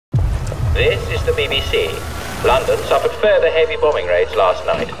This is the BBC. London suffered further heavy bombing raids last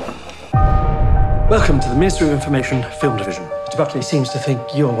night. Welcome to the Ministry of Information Film Division. Mr. Buckley seems to think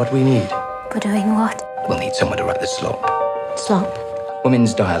you're what we need. For doing what? We'll need someone to write the slop. Slop?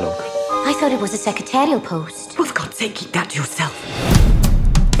 Women's dialogue. I thought it was a secretarial post. Oh, for God's sake, keep that to yourself.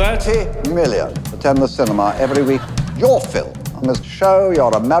 30 million attend the cinema every week. Your film must show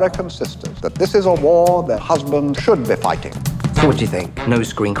your American sisters that this is a war their husbands should be fighting. So what do you think? No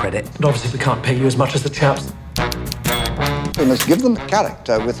screen credit? And obviously we can't pay you as much as the chaps. We must give them a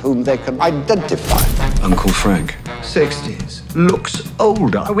character with whom they can identify. Uncle Frank, 60s, looks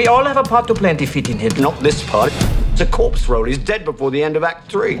older. We all have a part to play in defeating him. Not this part. It's a corpse roll. He's dead before the end of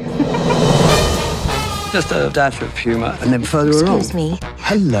Act 3. Just a dash of humour, and then further along. Excuse me.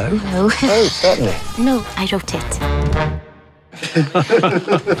 Hello. No. Oh, certainly. No, I wrote it.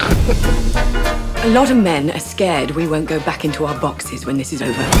 A lot of men are scared we won't go back into our boxes when this is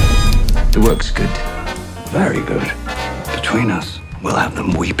over. The work's good. Very good. Between us, we'll have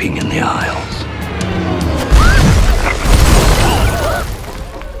them weeping in the aisles.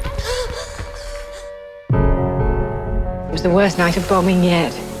 It was the worst night of bombing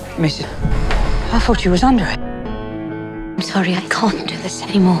yet. Miss, I thought you was under it. I'm sorry, I can't do this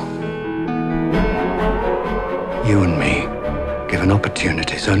anymore. You and me, given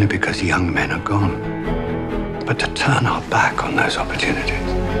opportunities only because young men are gone. But to turn our back on those opportunities,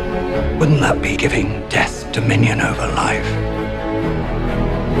 wouldn't that be giving death dominion over life?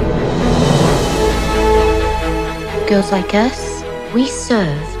 Girls like us, we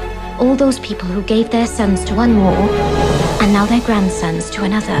serve all those people who gave their sons to one war and now their grandsons to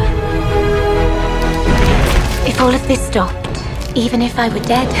another. If all of this stopped, even if I were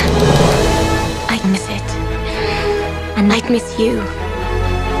dead, I'd miss it. And I'd miss you.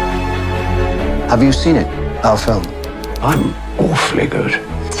 Have you seen it, our film? I'm awfully good.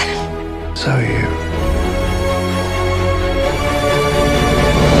 So are you.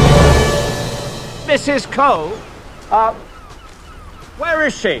 Mrs. Cole? Where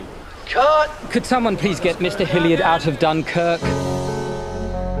is she? Could someone please get Mr. Hilliard out of Dunkirk?